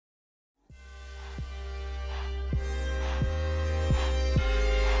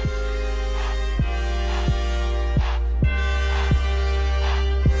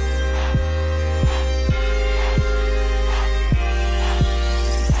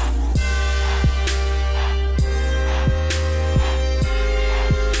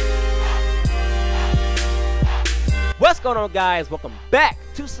What's going on, guys? Welcome back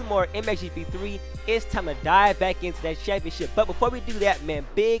to some more MXGP3. It's time to dive back into that championship. But before we do that, man,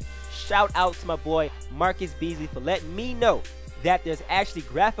 big shout out to my boy Marcus Beasley for letting me know that there's actually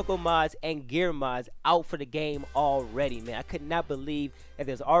graphical mods and gear mods out for the game already, man. I could not believe that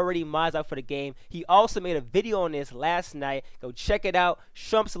there's already mods out for the game. He also made a video on this last night. Go check it out.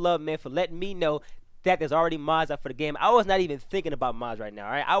 Show him some love, man, for letting me know that there's already mods out for the game. I was not even thinking about mods right now,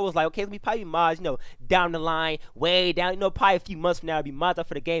 all right? I was like, okay, we probably mods, you know, down the line, way down, you know, probably a few months from now, it'll be mods out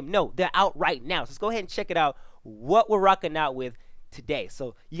for the game. No, they're out right now. So let's go ahead and check it out, what we're rocking out with today.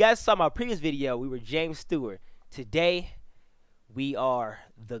 So you guys saw my previous video, we were James Stewart. Today, we are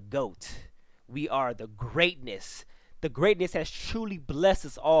the GOAT. We are the greatness. The greatness has truly blessed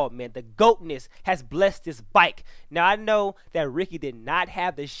us all, man. The GOATness has blessed this bike. Now, I know that Ricky did not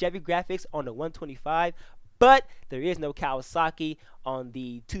have the Chevy graphics on the 125, but there is no Kawasaki on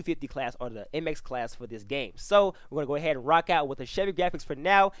the 250 class or the MX class for this game. So we're going to go ahead and rock out with the Chevy graphics for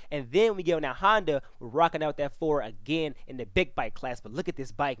now, and then we get on that Honda, we're rocking out that 4 again in the big bike class. But look at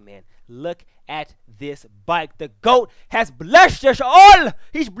this bike, man. Look at this bike. The GOAT has blessed us all.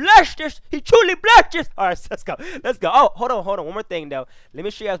 He's blessed us. He truly blessed us. All right, let's go. Let's go. Oh, hold on. One more thing, though. Let me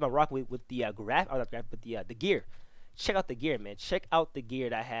show you guys my rock with the the gear. Check out the gear, man. Check out the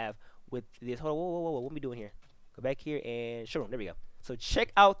gear that I have with this. Hold on. Whoa. What are we doing here? Go back here and show them. There we go. So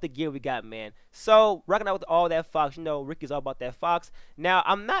check out the gear we got, man. So rocking out with all that Fox. You know, Ricky's all about that Fox. Now,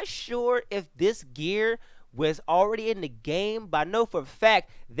 I'm not sure if this gear was already in the game, but I know for a fact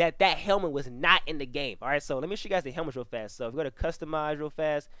that that helmet was not in the game. All right, so let me show you guys the helmets real fast. So if we go to customize real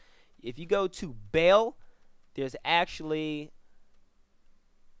fast, if you go to Bell, there's actually,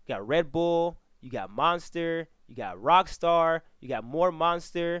 you got Red Bull, you got Monster, you got Rockstar, you got more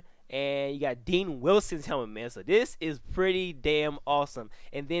Monster, and you got Dean Wilson's helmet, man. So this is pretty damn awesome.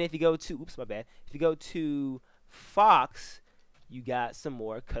 And then if you go to, oops, my bad. If you go to Fox, you got some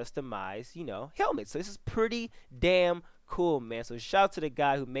more customized, you know, helmets. So this is pretty damn cool, man. So shout out to the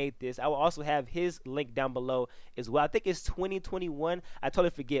guy who made this. I will also have his link down below as well. I think it's 2021. I totally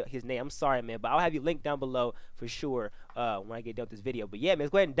forget his name. I'm sorry, man, but I'll have you linked down below for sure when I get done with this video. But yeah, man,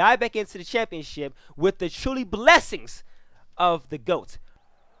 let's go ahead and dive back into the championship with the truly blessings of the GOAT.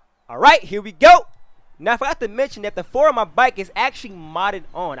 All right, here we go. Now, I forgot to mention that the 4 on my bike is actually modded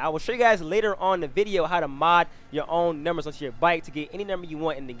on. I will show you guys later on in the video how to mod your own numbers onto your bike to get any number you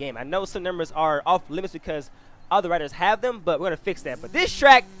want in the game. I know some numbers are off limits because other riders have them, but we're going to fix that. But this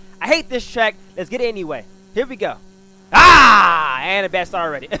track, I hate this track. Let's get it anyway. Here we go. Ah, and a bad start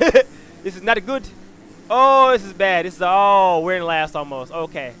already. This is not a good. Oh, this is bad. This is, oh, we're in last almost.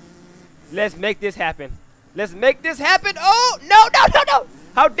 Okay. Let's make this happen. Let's make this happen. Oh, no.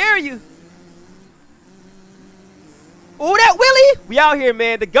 How dare you? Oh, that Willie. We out here,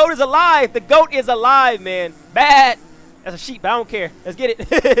 man. The GOAT is alive. The GOAT is alive, man. Bad. That's a sheep. I don't care. Let's get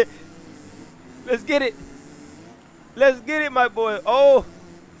it. Let's get it. Let's get it, my boy. Oh,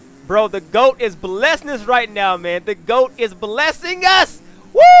 bro, the GOAT is blessing us right now, man. The GOAT is blessing us.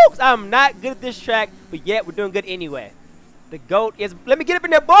 Woo! I'm not good at this track, but yet we're doing good anyway. The GOAT is. Let me get up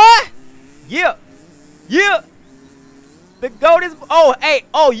in there, boy. Yeah. The GOAT is. Oh, hey.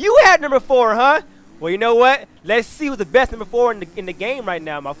 Oh, you had number 4, huh? Well, you know what? Let's see who's the best number 4 in the game right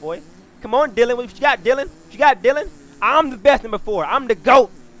now, my boy. Come on, Dylan. What you got, Dylan? What you got, Dylan? I'm the best number 4. I'm the GOAT.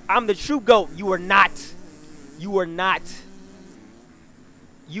 I'm the true GOAT. You are not. You are not.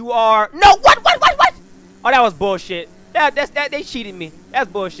 You are. No, what? Oh, that was bullshit. They cheated me. That's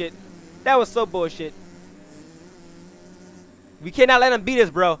bullshit. That was so bullshit. We cannot let him beat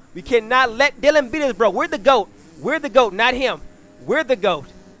us, bro. We cannot let Dylan beat us, bro. We're the GOAT. We're the GOAT, not him. We're the GOAT,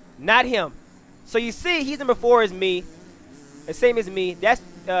 not him. So you see, he's number 4 as me, the same as me.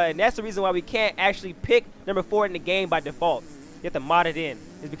 And that's the reason why we can't actually pick number 4 in the game by default. You have to mod it in.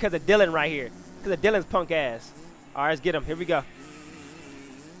 It's because of Dylan right here. Because of Dylan's punk ass. All right, let's get him. Here we go.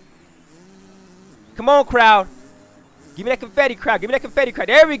 Come on, crowd. Give me that confetti, crowd. Give me that confetti, crowd.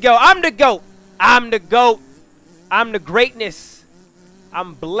 There we go. I'm the GOAT. I'm the GOAT. I'm the greatness.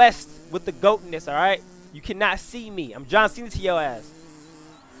 I'm blessed with the GOATness, all right? You cannot see me. I'm John Cena to your ass.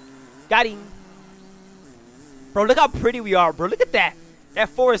 Got him. Bro, look how pretty we are, bro. Look at that. That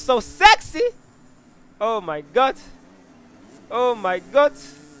 4 is so sexy. Oh, my God. Oh, my God.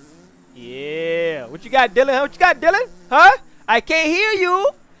 Yeah. What you got, Dylan? Huh? What you got, Dylan? Huh? I can't hear you.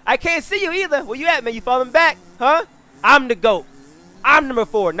 I can't see you either. Where you at, man? You falling back? Huh? I'm the GOAT. I'm number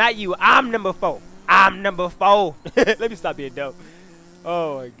 4, not you. I'm number 4. I'm number 4. Let me stop being dope.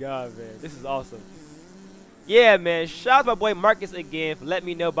 Oh, my God, man. This is awesome. Yeah, man. Shout out to my boy Marcus again for letting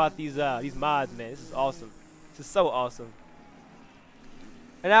me know about these mods, man. This is awesome. This is so awesome.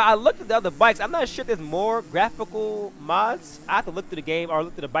 And I looked at the other bikes. I'm not sure if there's more graphical mods. I have to look through the game or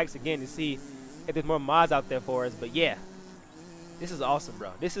look through the bikes again to see if there's more mods out there for us. But yeah, this is awesome,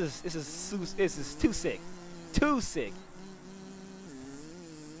 bro. This is too sick, too sick.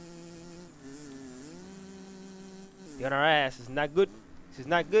 They on our ass. This is not good. This is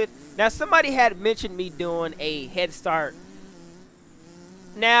not good. Now somebody had mentioned me doing a head start.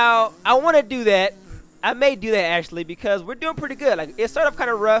 Now I want to do that. I may do that actually because we're doing pretty good. Like, it started off kind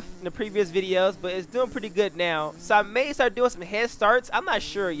of rough in the previous videos, but it's doing pretty good now. So I may start doing some head starts. I'm not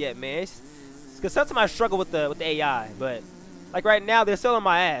sure yet, man. Because sometimes I struggle with the AI, but like right now they're still on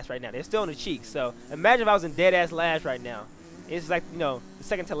my ass right now. They're still in the cheeks. So imagine if I was in dead ass last right now. It's like, you know, the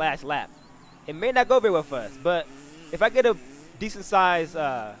second to last lap. It may not go very well for us, but if I get a decent size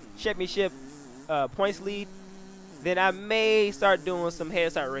championship points lead, then I may start doing some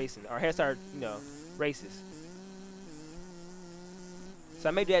head start racing or head start, you know, races. So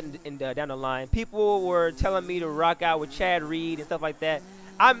I may do that down the line. People were telling me to rock out with Chad Reed and stuff like that.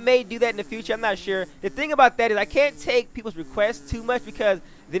 I may do that in the future. I'm not sure. The thing about that is I can't take people's requests too much because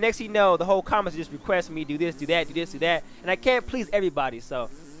the next thing you know, the whole comments just request me do this, do that, do this, do that, and I can't please everybody.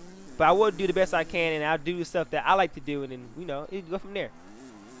 So, but I will do the best I can, and I'll do the stuff that I like to do, and then, you know, it'll go from there.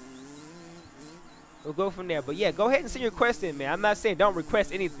 We'll go from there. But yeah, go ahead and send your request in, man. I'm not saying don't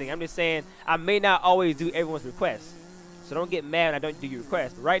request anything. I'm just saying I may not always do everyone's request. So don't get mad when I don't do your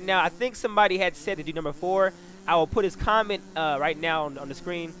request. But right now, I think somebody had said to do number 4. I will put his comment right now on the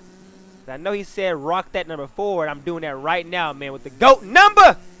screen. I know he said rock that number 4, and I'm doing that right now, man, with the GOAT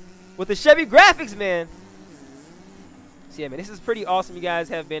number, with the Chevy graphics, man. So yeah, man, this is pretty awesome. You guys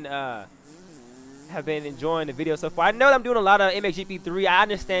have been enjoying the video so far. I know that I'm doing a lot of MXGP3. I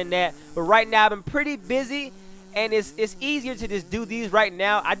understand that, but right now I've been pretty busy, and it's easier to just do these right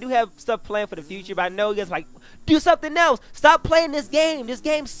now. I do have stuff planned for the future, but I know you guys like, do something else. Stop playing this game. This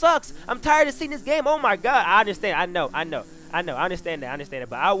game sucks. I'm tired of seeing this game. Oh my God. I understand. I know. I understand that. I understand it.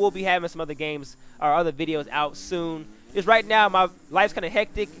 But I will be having some other games or other videos out soon. Just right now, my life's kind of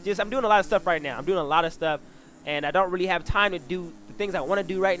hectic. I'm doing a lot of stuff right now. I'm doing a lot of stuff, and I don't really have time to do the things I want to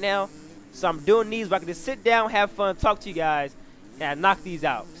do right now. So I'm doing these where I can just sit down, have fun, talk to you guys, and I knock these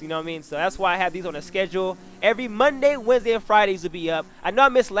out. So, you know what I mean? So that's why I have these on a schedule. Every Monday, Wednesday, and Fridays will be up. I know I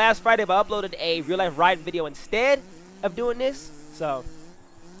missed last Friday, but I uploaded a real-life riding video instead of doing this. So,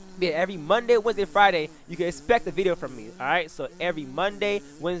 yeah, every Monday, Wednesday, Friday, you can expect a video from me, all right? So every Monday,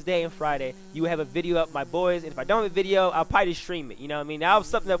 Wednesday, and Friday, you will have a video up, my boys. And if I don't have a video, I'll probably just stream it. You know what I mean? I'll have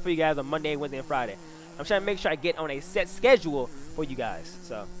something up for you guys on Monday, Wednesday, and Friday. I'm trying to make sure I get on a set schedule for you guys.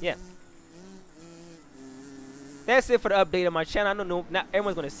 So, yeah. That's it for the update on my channel. I don't know, not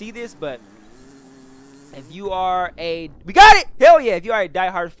everyone's going to see this, but if you are we got it! Hell yeah! If you are a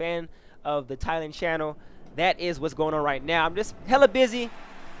diehard fan of the Tylyn channel, that is what's going on right now. I'm just hella busy,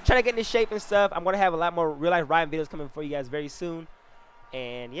 trying to get into shape and stuff. I'm going to have a lot more real-life riding videos coming for you guys very soon.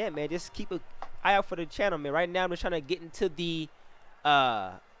 And yeah, man, just keep an eye out for the channel, man. Right now, I'm just trying to get into the,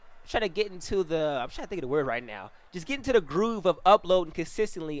 I'm trying to think of the word right now. Just get into the groove of uploading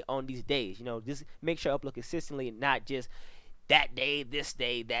consistently on these days. You know, just make sure I upload consistently and not just that day, this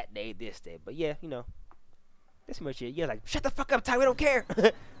day, that day, this day. But yeah, you know, that's pretty much it. You guys like, shut the fuck up, Ty, we don't care.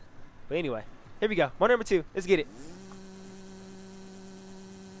 But anyway, here we go. One number 2. Let's get it.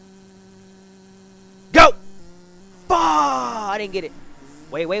 Go! I didn't get it.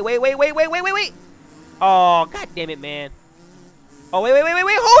 Wait. Oh, god damn it, man. Oh, wait.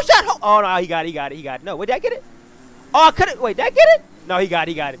 Hold shot. Oh, no, he got it. No, wait, did I get it? Oh, I couldn't. Wait, did I get it? No, he got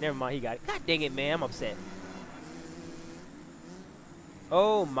it. Never mind, he got it. God dang it, man. I'm upset.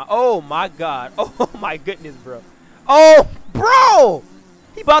 Oh, my God. Oh, my goodness, bro. Oh, bro.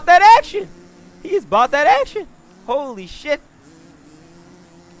 He bought that action. He just bought that action. Holy shit.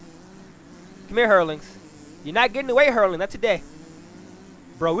 Come here, Hurlings. You're not getting away, Hurling. Not today.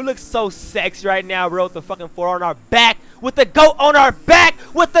 Bro, we look so sexy right now, bro, with the fucking 4 on our back. With the GOAT on our back.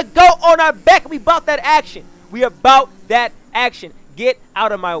 We bought that action. We about that action. Get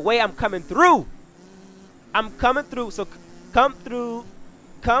out of my way. I'm coming through. So come through.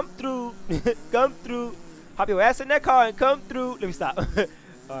 Come through. Hop your ass in that car and come through. Let me stop. All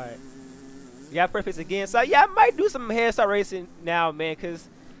right. We got first place again. So, yeah, I might do some head start racing now, man, because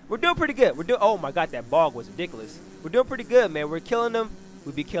we're doing pretty good. Oh, my God, that bog was ridiculous. We're doing pretty good, man. We're killing them.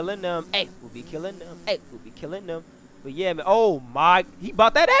 We'll be killing them. Hey, we'll be killing them. Hey, we'll be killing them. But, yeah, man. Oh, my. He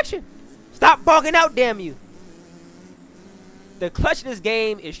bought that action. Stop bogging out, damn you. The clutch in this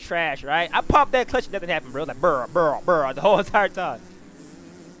game is trash, right? I popped that clutch and nothing happened, bro. It was like, burr, the whole entire time.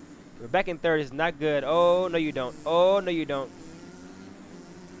 We're back in third. It's not good. Oh, no, you don't. Oh, no, you don't.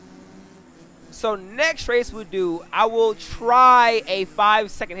 So next race we'll do, I will try a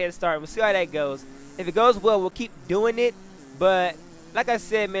 5-second head start. We'll see how that goes. If it goes well, we'll keep doing it. But like I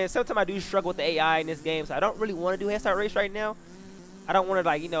said, man, sometimes I do struggle with the AI in this game, so I don't really want to do head start race right now. I don't want to,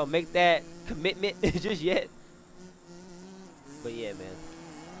 like, you know, make that commitment just yet. But yeah, man,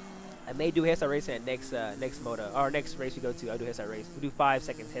 I may do head start race at next moto or next race we go to. I'll do head start race. We'll do 5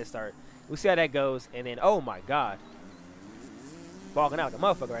 seconds head start. We'll see how that goes, and then oh my god, bogging out the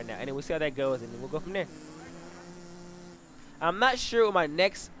motherfucker right now. And then we'll see how that goes, and then we'll go from there. I'm not sure what my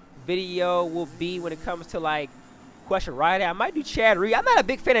next video will be when it comes to like question right. I might do Chad Reed. I'm not a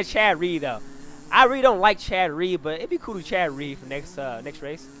big fan of Chad Reed though. I really don't like Chad Reed, but it'd be cool to Chad Reed for next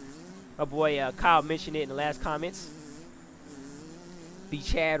race. My boy Kyle mentioned it in the last comments. Be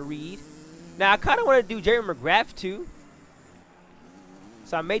Chad Reed. Now I kind of want to do Jerry McGrath too,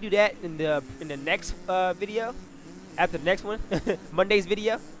 so I may do that in the next video, after the next one, Monday's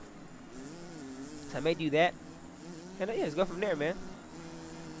video. So I may do that, and yeah, let's go from there, man.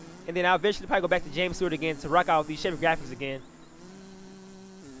 And then I'll eventually probably go back to James Stewart again to rock out with these Chevy graphics again.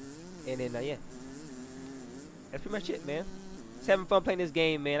 And then yeah, that's pretty much it, man. Just having fun playing this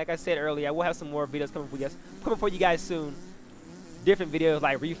game, man. Like I said earlier, I will have some more videos coming for you guys soon. Different videos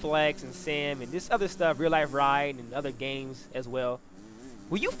like Reflex and Sim and this other stuff, Real Life Ride and other games as well.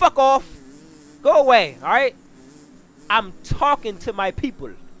 Will you fuck off? Go away, all right? I'm talking to my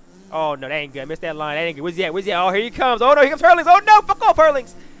people. Oh no, that ain't good. I missed that line. That ain't good. Where's he at? Where's he at? Oh, here he comes. Oh no, here comes Hurlings. Oh no, fuck off,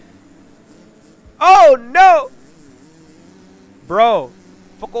 Hurlings. Oh no, bro,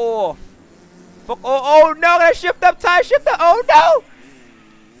 fuck off. Fuck. Oh no, gotta shift up, Ty. Shift up. Oh no,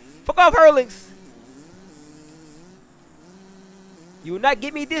 fuck off, Hurlings. You will not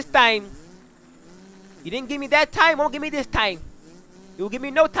get me this time. You didn't give me that time. Won't give me this time. You will give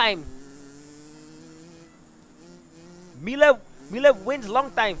me no time. Mila wins long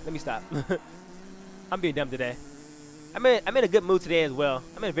time. Let me stop. I'm being dumb today. I'm in a good mood today as well.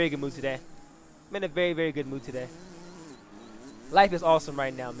 I'm in a very good mood today. I'm in a very, very good mood today. Life is awesome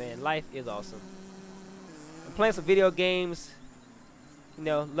right now, man. Life is awesome. I'm playing some video games. You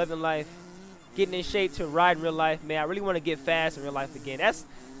know, loving life. Getting in shape to ride in real life, man. I really want to get fast in real life again.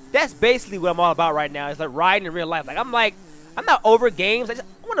 That's basically what I'm all about right now. It's like riding in real life. Like I'm not over games. I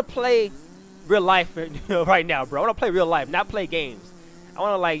want to play real life right now, bro. I want to play real life, not play games. I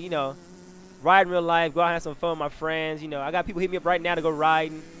want to, like, you know, ride in real life, go out and have some fun with my friends. You know, I got people hit me up right now to go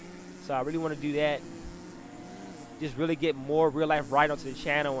riding, so I really want to do that. Just really get more real life riding onto the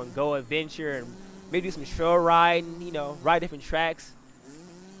channel and go adventure and maybe do some trail riding. You know, ride different tracks.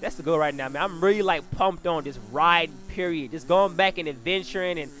 That's the goal right now, man. I'm really, like, pumped on this ride, period. Just going back and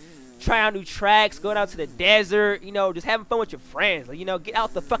adventuring and trying out new tracks, going out to the desert, you know, just having fun with your friends. Like, you know, get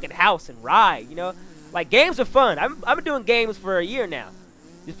out the fucking house and ride, you know. Like, games are fun. I've been doing games for a year now.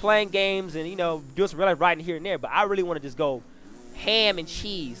 Just playing games and, you know, doing some real life riding here and there. But I really want to just go ham and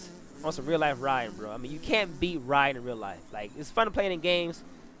cheese on some real life riding, bro. I mean, you can't beat riding in real life. Like, it's fun to play in games,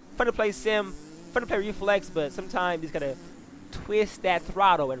 fun to play sim, fun to play Reflex, but sometimes you just gotta twist that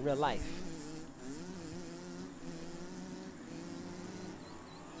throttle in real life.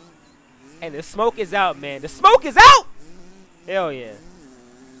 And the smoke is out, man. The smoke is out! Hell yeah.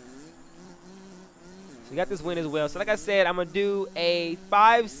 So we got this win as well. So like I said, I'm going to do a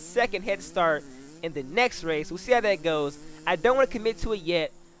 5-second head start in the next race. We'll see how that goes. I don't want to commit to it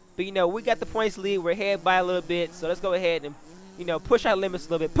yet. But, you know, we got the points lead. We're ahead by a little bit. So let's go ahead and, you know, push our limits a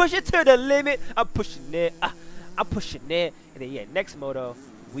little bit. Push it to the limit. I'm pushing it. I'm pushing it. And then, yeah, next moto,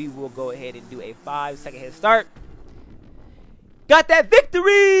 we will go ahead and do a 5-second head start. Got that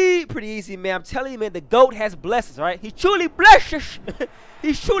victory! Pretty easy, man. I'm telling you, man, the GOAT has blessed us, all right? He truly blessed us.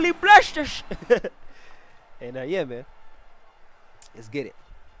 He truly blessed us. And, yeah, man. Let's get it.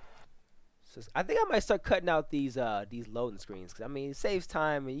 So I think I might start cutting out these loading screens. Because, I mean, it saves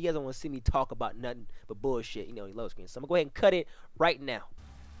time, and you guys don't want to see me talk about nothing but bullshit, you know, these loading screens. So I'm going to go ahead and cut it right now.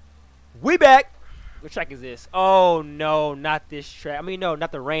 We back. What track is this? Oh, no, not this track. I mean, no,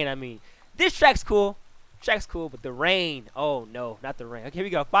 not the rain, I mean. This track's cool. Track's cool, but the rain. Oh, no, not the rain. Okay, here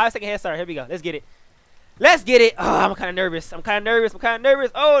we go. 5-second head start. Here we go. Let's get it. Let's get it. Oh, I'm kind of nervous. I'm kind of nervous. I'm kind of nervous.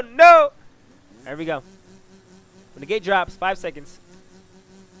 Oh, no. There we go. When the gate drops, 5 seconds.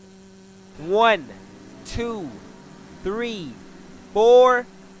 1, 2, 3, 4,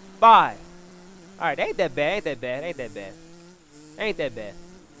 5. All right, ain't that bad. Ain't that bad. Ain't that bad. Ain't that bad.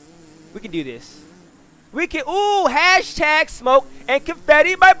 We can do this. We can. Ooh, hashtag smoke and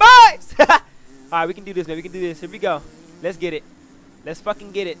confetti, my boys. All right, we can do this, man. We can do this. Here we go. Let's get it. Let's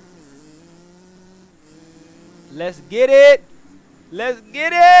fucking get it. Let's get it. Let's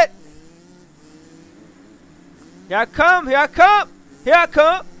get it. Here I come. Here I come. Here I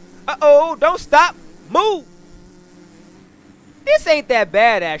come. Uh-oh, don't stop. Move. This ain't that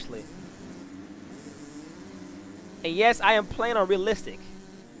bad, actually. And yes, I am playing on realistic.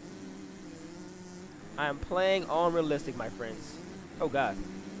 I am playing on realistic, my friends. Oh, God.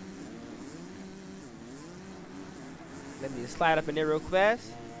 Let me just slide up in there real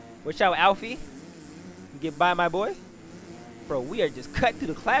fast. Watch out, Alfie. Get by, my boy. Bro, we are just cut through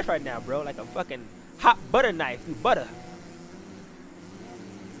the clash right now, bro. Like a fucking hot butter knife through butter.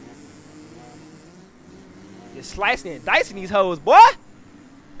 Just slicing and dicing these hoes, boy.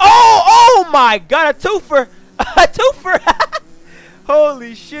 Oh my God, a twofer. A twofer.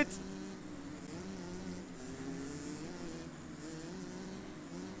 Holy shit.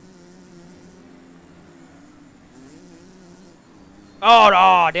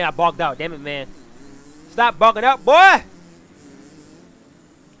 Oh, damn, I bogged out. Damn it, man. Stop bogging out, boy.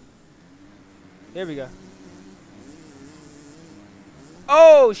 There we go.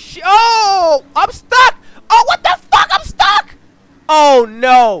 Oh, shit. Oh, I'm stuck. Oh, what the fuck? I'm stuck. Oh,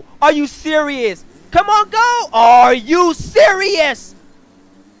 no. Are you serious? Come on, go. Are you serious?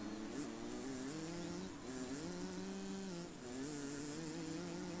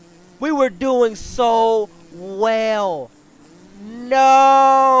 We were doing so well.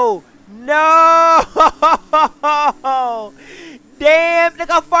 No. No. Damn. Look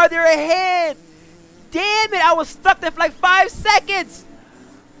how far they're ahead. Damn it. I was stuck there for like 5 seconds.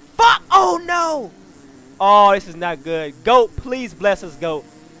 Fuck. Oh, no. Oh, this is not good. GOAT, please bless us, GOAT.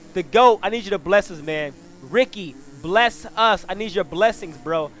 The GOAT, I need you to bless us, man. Ricky, bless us. I need your blessings,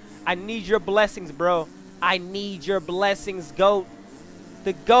 bro. I need your blessings, bro. I need your blessings, GOAT.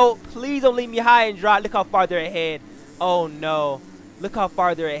 The GOAT, please don't leave me high and dry. Look how far they're ahead. Oh, no. Look how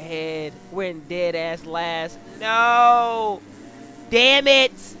far they're ahead. We're in dead-ass last. No. Damn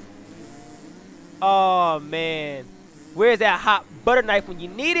it. Oh, man. Where's that hot butter knife when you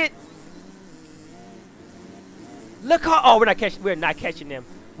need it? Look how, oh, we're not catching them.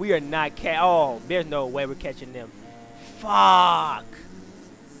 We are not oh, there's no way we're catching them. Fuck.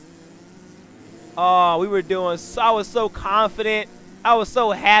 Oh, we were doing so, I was so confident. I was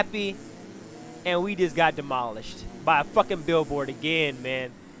so happy. And we just got demolished by a fucking billboard again,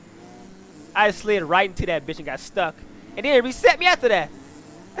 man. I slid right into that bitch and got stuck. And then it reset me after that.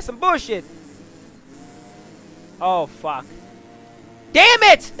 That's some bullshit. Oh, fuck. Damn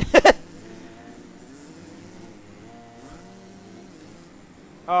it!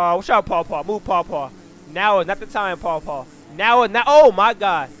 Oh, watch out, Paw Paw. Move, Paw Paw. Now is not the time, Paw Paw. Now is not. Oh, my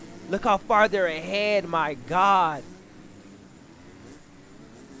God. Look how far they're ahead, my God.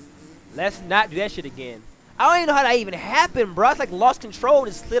 Let's not do that shit again. I don't even know how that even happened, bro. It's like lost control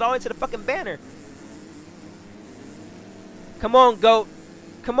and slid all into the fucking banner. Come on, GOAT.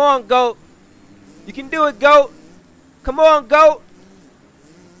 Come on, GOAT. You can do it, GOAT. Come on, GOAT.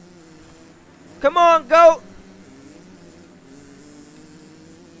 Come on, GOAT.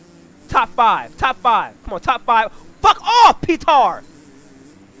 Top 5. Top 5. Come on, top 5. Fuck off, P-Tar.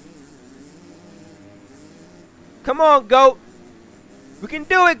 Come on, GOAT. We can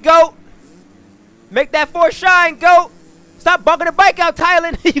do it, GOAT. Make that 4 shine, GOAT. Stop bugging the bike out,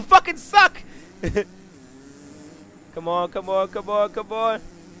 Tylyn. You fucking suck. Come on, come on, come on, come on.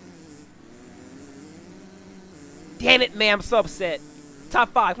 Damn it, man. I'm so upset. Top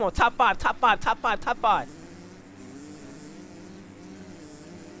 5. Come on, top 5, top 5, top 5, top 5.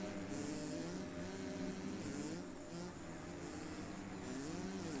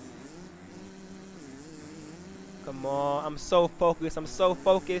 Come on. I'm so focused. I'm so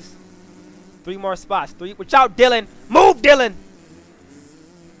focused. 3 more spots. 3. Watch out, Dylan. Move, Dylan.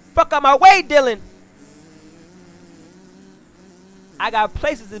 Fuck out my way, Dylan. I got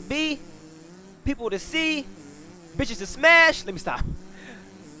places to be, people to see, bitches to smash. Let me stop.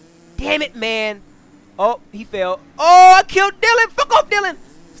 Damn it, man. Oh, he fell. Oh, I killed Dylan. Fuck off, Dylan.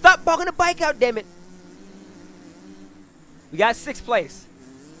 Stop bogging the bike out, damn it. We got 6th place.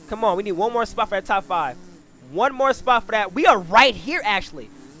 Come on, we need 1 more spot for that top 5. 1 more spot for that. We are right here, actually.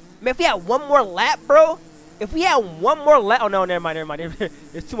 Man, if we had 1 more lap, bro. If we had 1 more lap. Oh, no, never mind, never mind.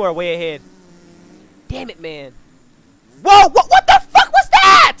 There's 2 more way ahead. Damn it, man. Whoa, what the fuck was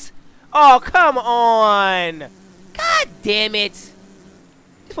that? Oh, come on. God damn it.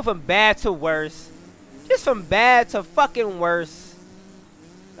 Just went from bad to worse. Just from bad to fucking worse.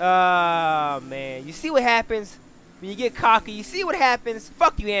 Oh, man. You see what happens when you get cocky? You see what happens?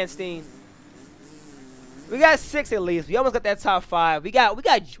 Fuck you, Anstein. We got 6 at least. We almost got that top 5. We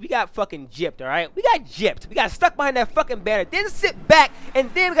got fucking gypped, all right? We got gypped. We got stuck behind that fucking banner. Then sit back,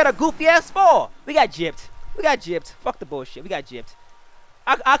 and then we got a goofy ass fall. We got gypped. We got gypped. Fuck the bullshit. We got gypped.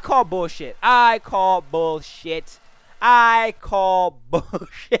 I call bullshit. I call bullshit. I call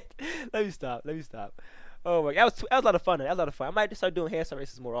bullshit. Let me stop. Let me stop. Oh my, that was a lot of fun. That was a lot of fun. I might just start doing handstand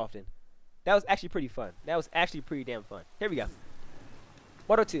races more often. That was actually pretty fun. That was actually pretty damn fun. Here we go.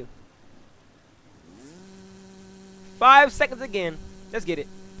 Moto 2. 5 seconds again. Let's get it.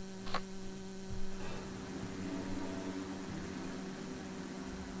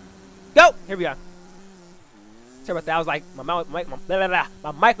 Go. Here we go. Sorry about that. I was like, my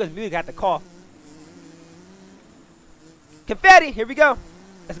mic was muted. I had to cough. Confetti. Here we go.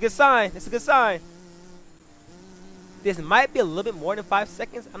 That's a good sign. That's a good sign. This might be a little bit more than 5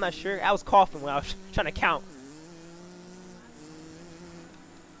 seconds. I'm not sure. I was coughing when I was trying to count.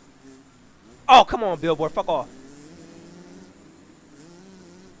 Oh, come on, Billboard. Fuck off.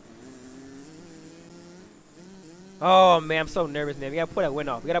 Oh, man. I'm so nervous, man. We got to pull that win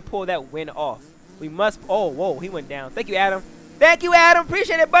off. We got to pull that win off. We must. Oh, whoa. He went down. Thank you, Adam. Thank you, Adam.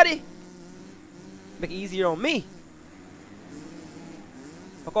 Appreciate it, buddy. Make it easier on me.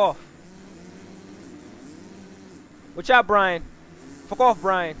 Fuck off. Watch out, Brian. Fuck off,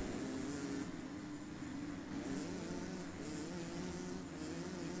 Brian.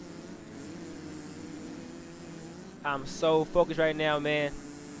 I'm so focused right now, man.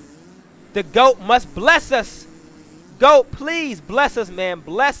 The GOAT must bless us. GOAT, please bless us, man.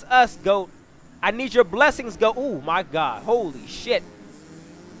 Bless us, GOAT. I need your blessings, GOAT. Oh, my God. Holy shit.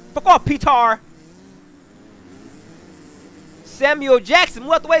 Fuck off, Petar. Samuel Jackson.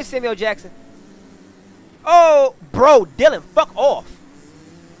 Move out the way, Samuel Jackson. Oh, bro, Dylan, fuck off.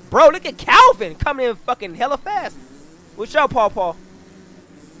 Bro, look at Calvin coming in fucking hella fast. What's up, Paul?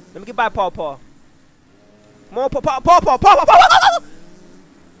 Let me get by Paul. Come on, Paul.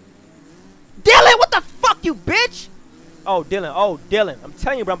 Dylan, what the fuck, you bitch? Oh, Dylan. I'm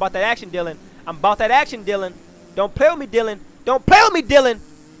telling you, bro, I'm about that action, Dylan. Don't play with me, Dylan.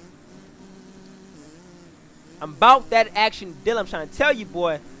 I'm about that action, Dylan. I'm trying to tell you,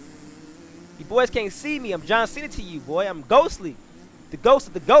 boy. You boys can't see me. I'm John Cena to you, boy. I'm ghostly. The ghost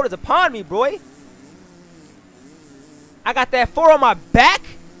of the GOAT is upon me, boy. I got that 4 on my back?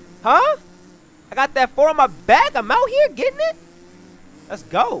 Huh? I got that 4 on my back? I'm out here getting it? Let's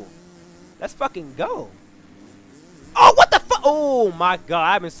go. Let's fucking go. Oh, what the fuck? Oh, my God.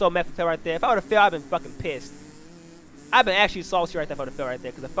 I've been so mad for fail right there. If I would have failed, I've been fucking pissed. I've been actually salty right there if I would have failed right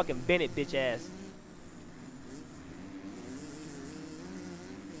there because of fucking Bennett bitch ass.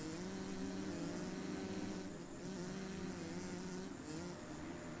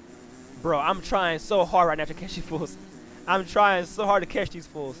 Bro, I'm trying so hard right now to catch these fools. I'm trying so hard to catch these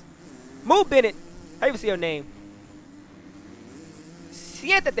fools. Move, Bennett. How you even see your name?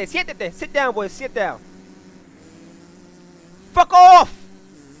 Siéntate. Sit down, boys. Sit down. Fuck off.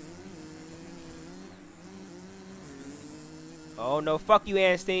 Oh, no. Fuck you,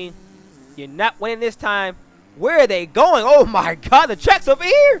 Anstein. You're not winning this time. Where are they going? Oh, my God. The track's over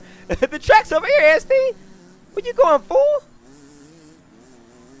here. The track's over here, Anstein. Where you going, fool?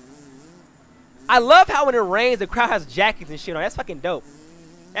 I love how when it rains, the crowd has jackets and shit on. That's fucking dope.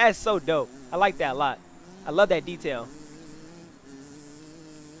 That is so dope. I like that a lot. I love that detail.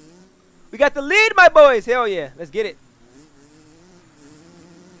 We got the lead, my boys. Hell yeah. Let's get it.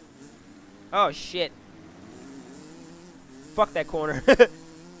 Oh, shit. Fuck that corner.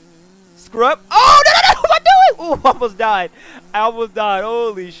 Screw up. Oh, no. What am I doing? Ooh, almost died. I almost died.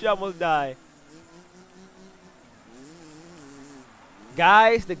 Holy shit, I almost died.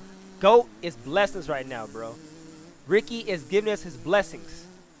 Guys, the GOAT is blessing us right now, bro. Ricky is giving us his blessings.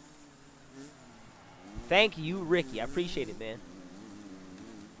 Thank you, Ricky. I appreciate it, man.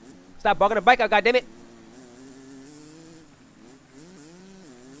 Stop bugging the bike out, goddammit.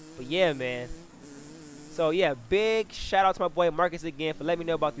 But yeah, man. So yeah, big shout out to my boy Marcus again for letting me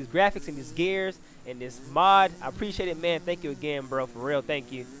know about these graphics and these gears and this mod. I appreciate it, man. Thank you again, bro. For real,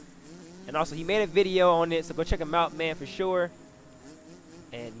 thank you. And also, he made a video on it, so go check him out, man, for sure.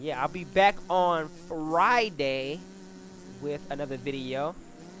 And yeah, I'll be back on Friday with another video.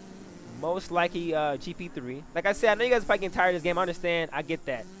 Most likely GP3. Like I said, I know you guys are probably getting tired of this game. I understand. I get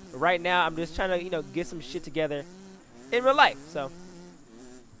that. But right now, I'm just trying to, get some shit together in real life. So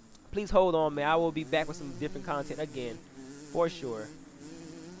please hold on, man. I will be back with some different content again, for sure.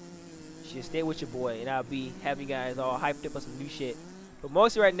 Just stay with your boy, and I'll be having you guys all hyped up on some new shit. But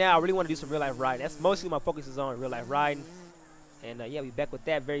mostly right now, I really want to do some real life riding. That's mostly my focus is on, real life riding. And yeah, we'll be back with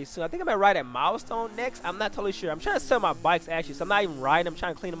that very soon. I think I might ride at Milestone next. I'm not totally sure. I'm trying to sell my bikes, actually, so I'm not even riding. I'm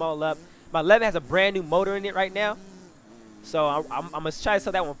trying to clean them all up. My 11 has a brand new motor in it right now. So I'm going to try to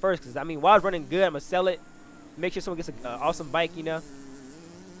sell that one first. Because, I mean, while it's running good, I'm going to sell it. Make sure someone gets an awesome bike, And,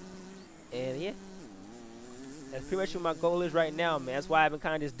 yeah. That's pretty much what my goal is right now, man. That's why I've been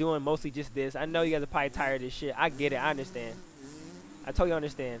kind of just doing mostly just this. I know you guys are probably tired of this shit. I get it. I understand. I totally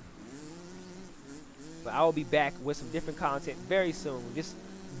understand. But I will be back with some different content very soon. Just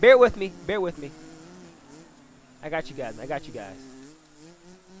bear with me. Bear with me. I got you guys. I got you guys.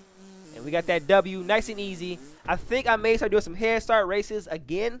 And we got that W, nice and easy. I think I may start doing some head start races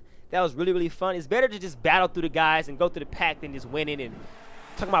again. That was really, really fun. It's better to just battle through the guys and go through the pack than just winning and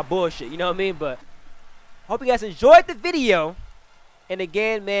talking about bullshit. You know what I mean? But hope you guys enjoyed the video. And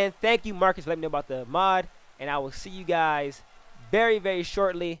again, man, thank you, Marcus, for letting me know about the mod. And I will see you guys very, very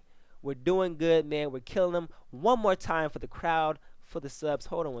shortly. We're doing good, man. We're killing them. One more time for the crowd, for the subs.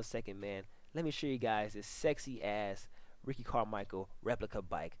 Hold on one second, man. Let me show you guys this sexy ass Ricky Carmichael replica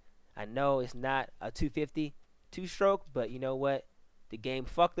bike. I know it's not a 250 two-stroke, but you know what? The game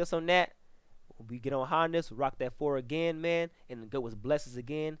fucked us on that. We get on Hondas, rock that 4 again, man, and go with blesses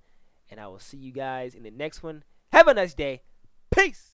again. And I will see you guys in the next one. Have a nice day. Peace.